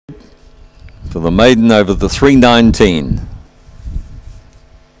for the maiden over the 319.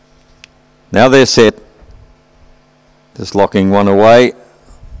 Now they're set. Just locking one away.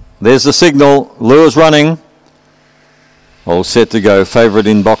 There's the signal. Lure's running. All set to go. Favourite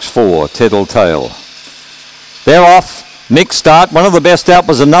in box 4, Tattletale. They're off. Mixed start. One of the best out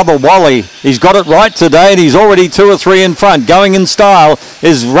was Another Wally. He's got it right today and he's already 2 or 3 in front. Going in Style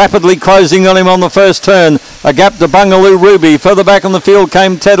is rapidly closing on him on the first turn. A gap to Bungaloo Ruby. Further back on the field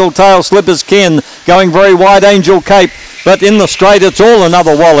came Tattletale, Slipper's Kin. Going very wide, Angel Cape. But in the straight, it's all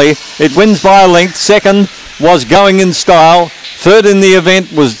Another Wally. It wins by a length. Second was Going in Style. Third in the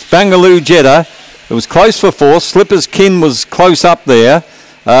event was Bungaloo Jeddah. It was close for fourth. Slipper's Kin was close up there.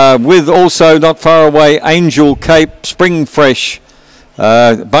 With also not far away Angel Cape, Spring Fresh.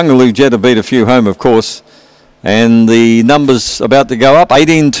 Bungaloo Jeddah beat a few home, of course. And the numbers about to go up.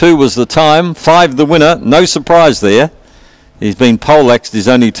 18-2 was the time. 5 the winner. No surprise there. He's been poleaxed his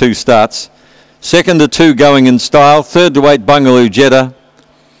only 2 starts. Second to 2 Going in Style. Third to 8 Bungaloo Jeddah.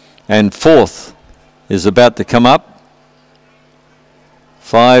 And fourth is about to come up.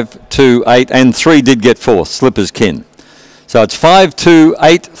 5, 2, 8, and 3 did get fourth. Slipper's Kin. So it's 5, 2,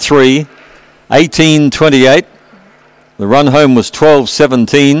 8, 3, 18, 28. The run home was 12,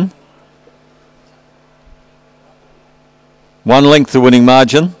 17. 1 length the winning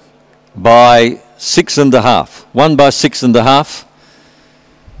margin by 6.5. 1 by 6.5.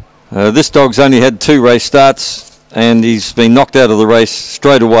 This dog's only had 2 race starts and he's been knocked out of the race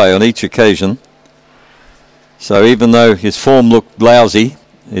straight away on each occasion. So even though his form looked lousy,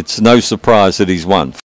 it's no surprise that he's won.